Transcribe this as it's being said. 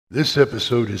This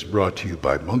episode is brought to you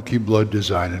by Monkey Blood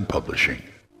Design and Publishing.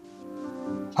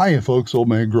 Hiya folks, Old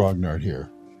Man Grognard here.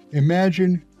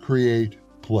 Imagine, create,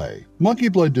 play. Monkey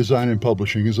Blood Design and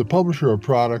Publishing is a publisher of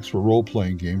products for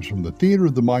role-playing games from the theater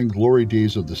of the mind glory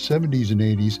days of the 70s and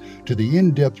 80s to the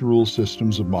in-depth rule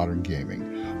systems of modern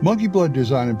gaming. Monkey Blood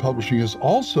Design and Publishing is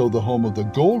also the home of the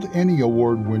Gold Ennie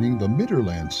Award-winning The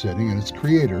Midderland setting and its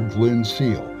creator, Glenn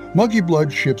Seal. Monkey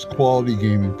Blood ships quality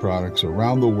gaming products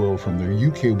around the world from their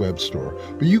UK web store,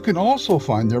 but you can also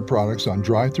find their products on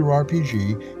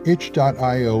DriveThruRPG,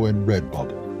 itch.io, and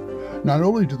Redbubble. Not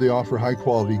only do they offer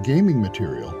high-quality gaming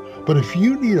material, but if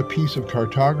you need a piece of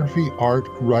cartography, art,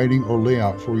 writing, or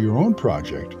layout for your own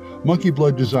project, Monkey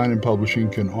Blood Design and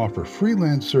Publishing can offer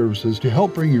freelance services to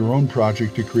help bring your own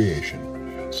project to creation.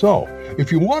 So,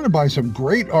 if you want to buy some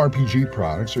great RPG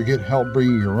products or get help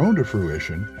bringing your own to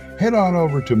fruition, head on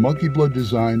over to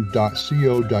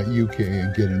monkeyblooddesign.co.uk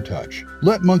and get in touch.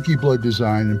 Let Monkey Blood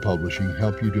Design and Publishing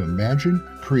help you to imagine,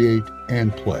 create,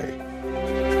 and play.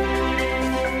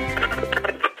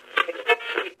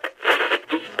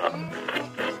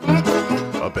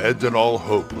 Abandon all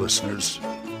hope, listeners.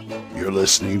 You're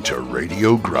listening to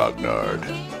Radio Grognard,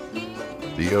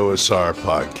 the OSR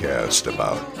podcast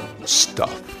about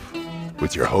stuff,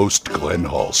 with your host, Glenn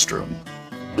Hallstrom.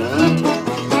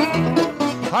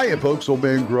 Hiya folks, Old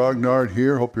Man Grognard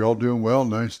here. Hope you're all doing well.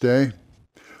 Nice day.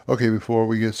 Okay, before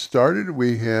we get started,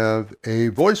 we have a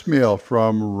voicemail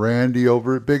from Randy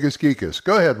over at Biggest Geekus.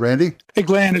 Go ahead, Randy. Hey,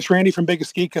 Glenn, it's Randy from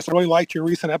Biggest Geekus. I really liked your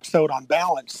recent episode on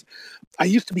balance. I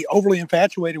used to be overly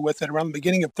infatuated with it around the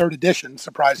beginning of 3rd edition,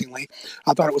 surprisingly.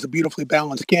 I thought it was a beautifully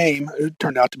balanced game. It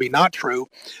turned out to be not true,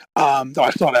 though I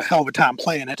still had a hell of a time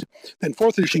playing it. Then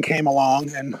 4th edition came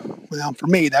along, and, well, for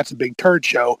me, that's a big turd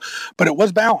show. But it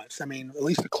was balanced. I mean, at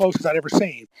least the closest I'd ever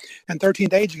seen. And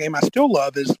 13th Age game I still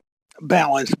love is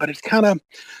balanced, but it's kind of,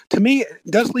 to me,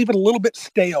 it does leave it a little bit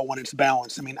stale when it's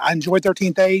balanced. I mean, I enjoy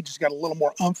 13th Age. It's got a little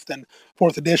more oomph than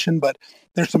 4th edition, but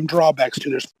there's some drawbacks to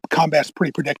it. There's combat's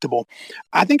pretty predictable.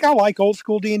 I think I like old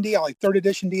school D&D. I like 3rd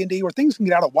edition D&D where things can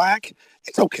get out of whack.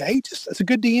 It's okay. Just as a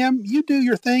good DM, you do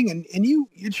your thing, and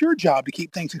it's your job to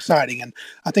keep things exciting. And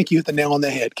I think you hit the nail on the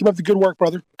head. Keep up the good work,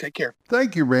 brother. Take care.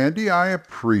 Thank you, Randy. I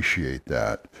appreciate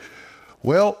that.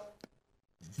 Well,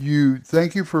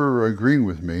 thank you for agreeing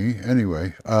with me.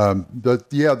 Anyway,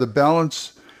 the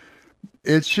balance,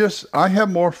 it's just, I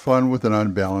have more fun with an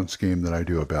unbalanced game than I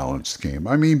do a balanced game.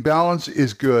 I mean, balance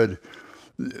is good.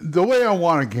 The way I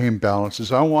want a game balanced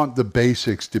is I want the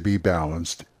basics to be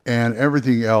balanced and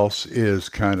everything else is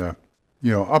kind of,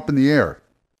 up in the air.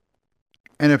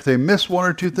 And if they miss one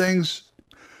or two things,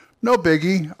 no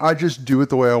biggie. I just do it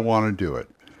the way I want to do it.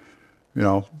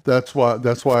 That's why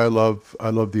I love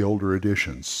the older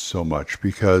editions so much,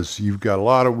 because you've got a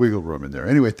lot of wiggle room in there.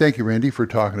 Anyway, thank you, Randy, for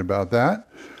talking about that.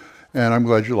 And I'm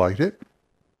glad you liked it.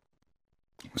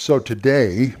 So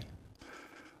today,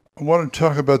 I want to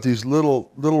talk about these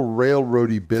little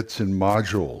railroady bits and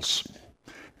modules.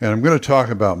 And I'm going to talk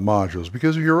about modules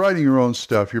because if you're writing your own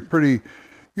stuff, you're pretty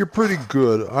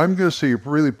good. I'm going to say you're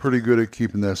really pretty good at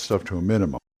keeping that stuff to a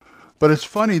minimum. But it's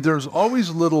funny, there's always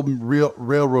little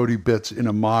railroady bits in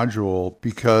a module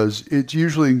because it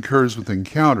usually occurs with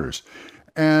encounters.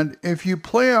 And if you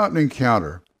play out an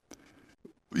encounter,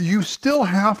 you still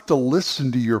have to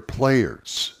listen to your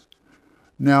players.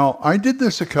 Now, I did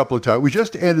this a couple of times. We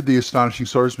just ended the Astonishing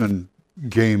Swordsman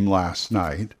game last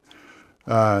night.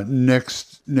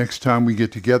 Next time we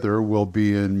get together, we'll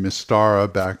be in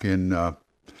Mystara back in the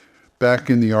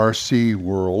RC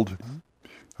world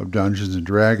of Dungeons and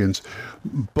Dragons.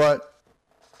 But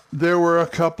there were a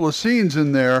couple of scenes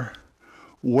in there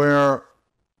where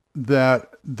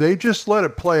that they just let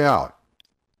it play out.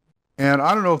 And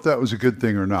I don't know if that was a good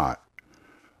thing or not.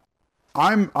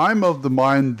 I'm of the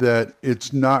mind that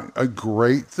it's not a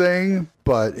great thing,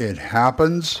 but it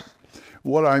happens.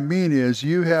 What I mean is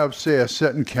you have, say, a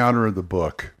set encounter in the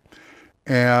book,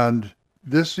 and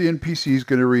this NPC is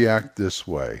going to react this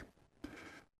way.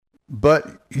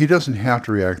 But he doesn't have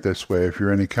to react this way if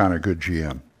you're any kind of good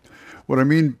GM. What I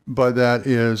mean by that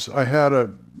is at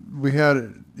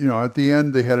the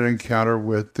end they had an encounter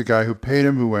with the guy who paid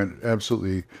him, who went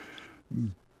absolutely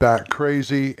bat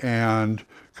crazy and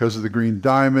because of the green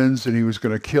diamonds, and he was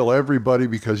going to kill everybody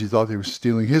because he thought they were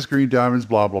stealing his green diamonds,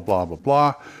 blah, blah, blah, blah,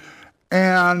 blah.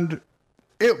 And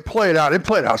it played out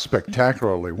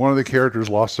spectacularly. One of the characters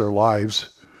lost their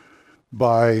lives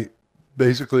by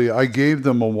basically, I gave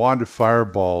them a wand of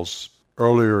fireballs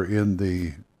earlier in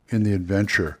the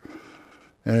adventure,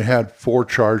 and it had 4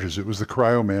 charges. It was the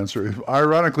Cryomancer.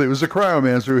 Ironically, it was the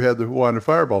Cryomancer who had the wand of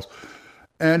fireballs,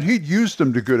 and he'd used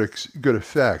them to good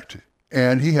effect.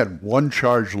 and he had one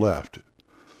charge left.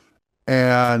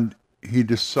 And he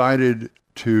decided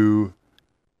to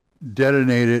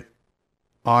detonate it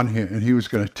on him, and he was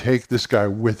going to take this guy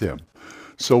with him.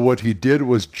 So what he did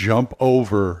was jump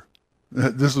over.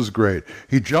 This was great.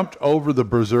 He jumped over the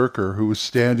berserker who was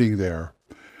standing there,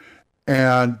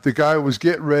 and the guy was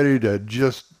getting ready to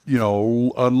just,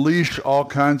 unleash all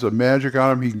kinds of magic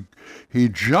on him. He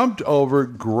jumped over,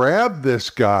 grabbed this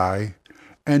guy,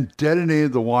 and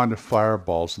detonated the wand of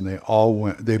fireballs, and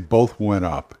they both went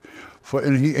up.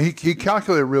 And he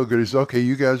calculated real good. He said, okay,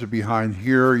 you guys are behind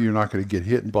here. You're not going to get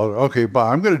hit. And blah, blah. Okay,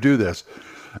 bye. I'm going to do this.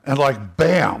 And like,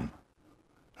 bam.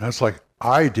 And it's like,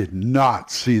 I did not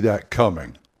see that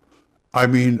coming. I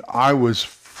mean, I was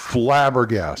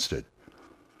flabbergasted.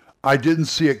 I didn't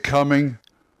see it coming,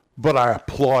 but I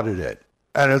applauded it.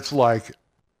 And it's like,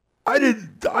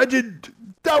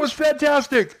 that was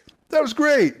fantastic. That was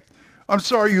great. I'm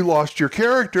sorry you lost your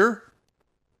character.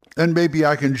 And maybe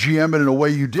I can GM it in a way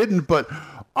you didn't, but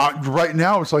right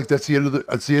now it's like that's the end of the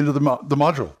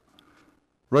module,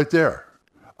 right there.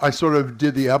 I sort of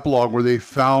did the epilogue where they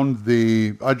found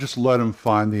I just let them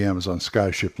find the Amazon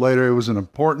skyship later. It wasn't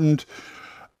important,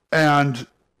 but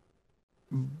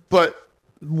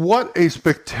what a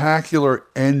spectacular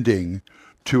ending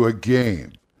to a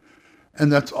game, and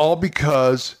that's all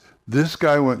because this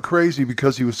guy went crazy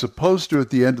because he was supposed to at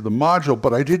the end of the module,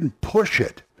 but I didn't push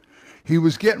it. He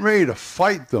was getting ready to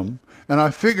fight them, and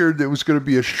I figured it was going to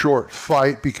be a short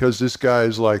fight because this guy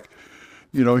is like,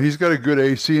 he's got a good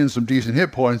AC and some decent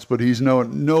hit points, but he's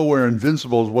nowhere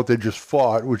invincible as what they just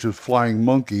fought, which is Flying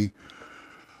Monkey,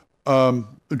 a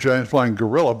giant flying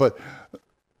gorilla. But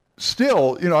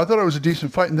still, I thought it was a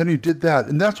decent fight, and then he did that.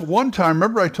 And that's one time,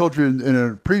 remember I told you in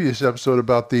a previous episode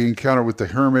about the encounter with the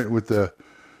hermit, with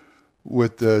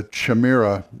the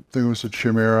chimera. I think it was a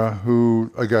chimera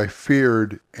who a guy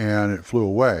feared, and it flew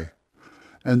away.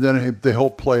 And then they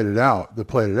played it out,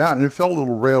 and it felt a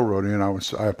little railroady, and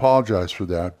I apologize for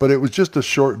that. But it was just a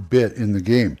short bit in the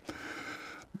game.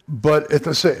 But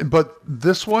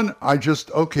this one,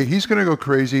 he's going to go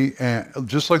crazy, and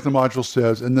just like the module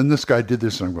says. And then this guy did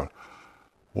this, and I'm going,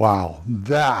 wow,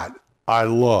 that I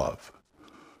love.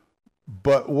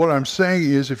 But what I'm saying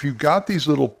is, if you've got these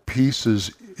little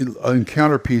pieces,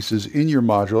 encounter pieces in your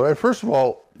module, first of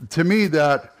all, to me,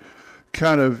 that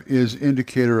kind of is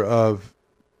indicator of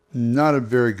not a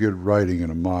very good writing in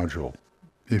a module.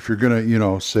 If you're going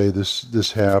to, say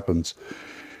this happens.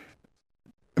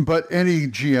 But any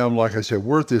GM, like I said,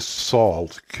 worth his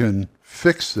salt can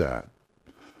fix that.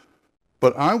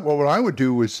 But what I would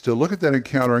do is to look at that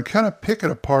encounter and kind of pick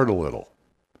it apart a little.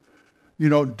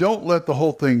 Don't let the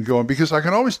whole thing go, because I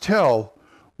can always tell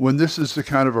when this is the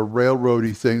kind of a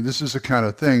railroady thing. This is the kind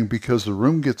of thing because the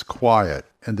room gets quiet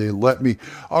and they let me,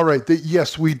 all right,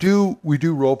 yes, we do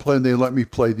role play, and they let me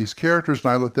play these characters,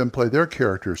 and I let them play their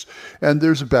characters. And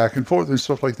there's a back and forth and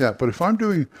stuff like that. But if I'm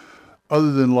doing,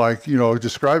 other than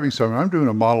describing something, I'm doing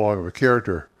a monologue of a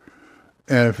character.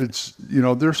 And if it's,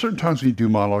 there are certain times when you do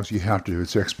monologues, you have to do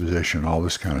it's exposition, all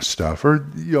this kind of stuff. Or,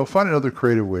 find another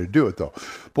creative way to do it, though.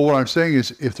 But what I'm saying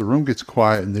is, if the room gets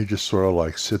quiet and they just sort of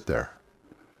like sit there,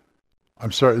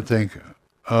 I'm starting to think,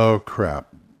 oh,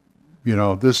 crap.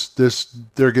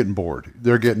 They're getting bored.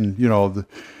 They're getting,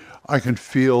 I can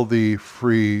feel the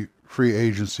free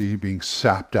agency being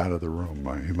sapped out of the room,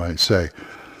 you might say.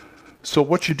 So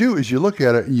what you do is you look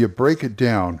at it and you break it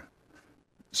down,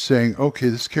 saying, okay,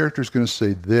 this character is going to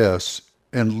say this,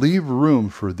 and leave room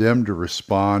for them to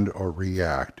respond or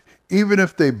react. Even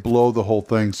if they blow the whole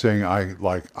thing saying,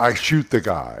 I shoot the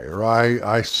guy, or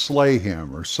I slay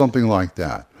him, or something like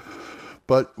that.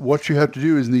 But what you have to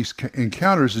do is in these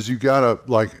encounters is you gotta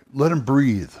let him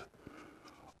breathe,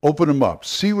 open him up,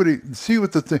 see what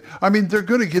the thing. I mean, they're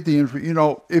going to get the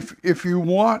info. If you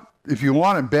want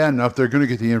it bad enough, they're going to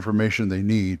get the information they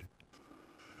need.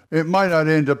 It might not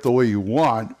end up the way you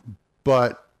want,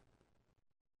 but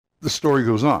the story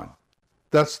goes on.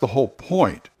 That's the whole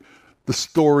point. The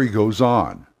story goes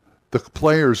on. The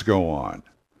players go on.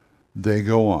 They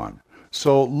go on.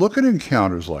 So look at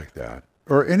encounters like that,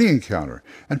 or any encounter,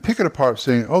 and pick it apart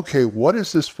saying, okay, what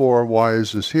is this for? Why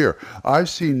is this here? I've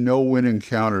seen no-win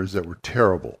encounters that were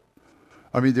terrible.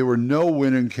 I mean, there were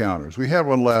no-win encounters. We had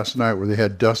one last night where they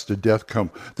had Dust to Death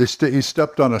come. He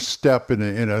stepped on a step in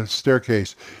a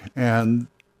staircase, and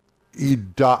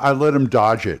I let him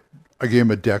dodge it. I gave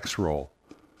him a dex roll.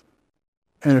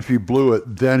 And if he blew it,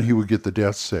 then he would get the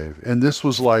death save. And this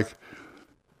was like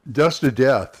Dust to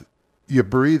Death. You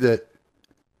breathe it,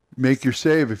 make your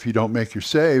save. If you don't make your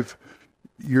save,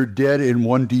 you're dead in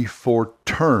 1d4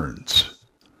 turns.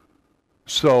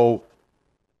 So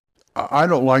I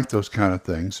don't like those kind of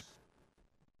things.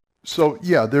 So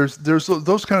yeah, there's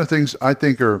those kind of things I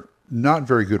think are not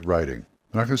very good writing.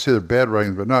 I'm not going to say they're bad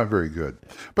writing, but not very good.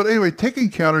 But anyway, take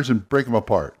encounters and break them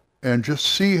apart and just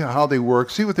see how they work,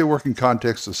 see what they work in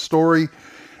context of story,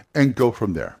 and go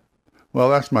from there. Well,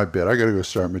 that's my bit. I got to go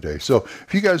start my day. So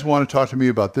if you guys want to talk to me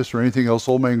about this or anything else,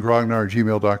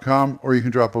 oldmangrognard@gmail.com, or you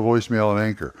can drop a voicemail on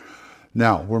Anchor.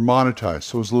 Now, we're monetized,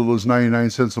 so as little as 99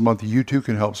 cents a month, you too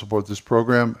can help support this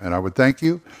program, and I would thank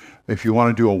you. If you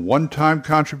want to do a one-time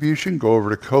contribution, go over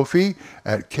to Ko-fi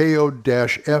at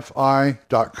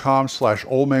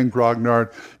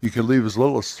ko-fi.com/oldmangrognard. You can leave as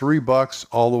little as $3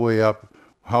 all the way up,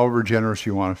 however generous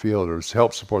you want to feel. It will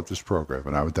help support this program,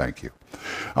 and I would thank you.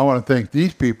 I want to thank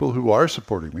these people who are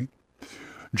supporting me: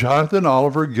 Jonathan,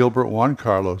 Oliver, Gilbert, Juan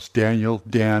Carlos, Daniel,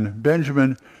 Dan,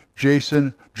 Benjamin,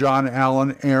 Jason, John,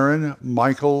 Allen, Aaron,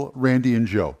 Michael, Randy, and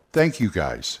Joe. Thank you,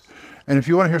 guys. And if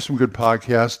you want to hear some good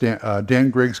podcasts,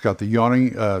 Dan Griggs got the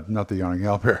Yawning, not the Yawning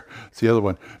Owlbear, it's the other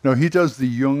one. No, he does the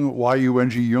Jung,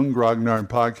 Y-U-N-G, Jung Grognard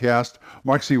podcast.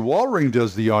 Mark C. Walring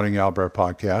does the Yawning Owlbear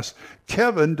podcast.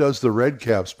 Kevin does the Red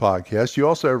Caps podcast. You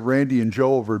also have Randy and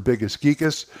Joe over at Biggest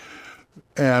Geekus.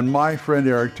 And my friend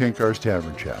Eric Tenkar's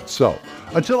Tavern Chat. So,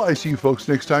 until I see you folks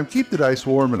next time, keep the dice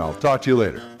warm, and I'll talk to you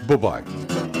later. Bye-bye.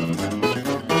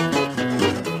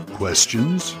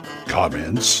 Questions?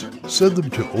 Comments? Send them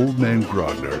to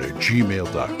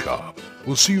oldmangrognard@gmail.com.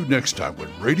 We'll see you next time when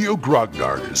Radio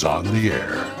Grognard is on the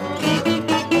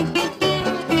air.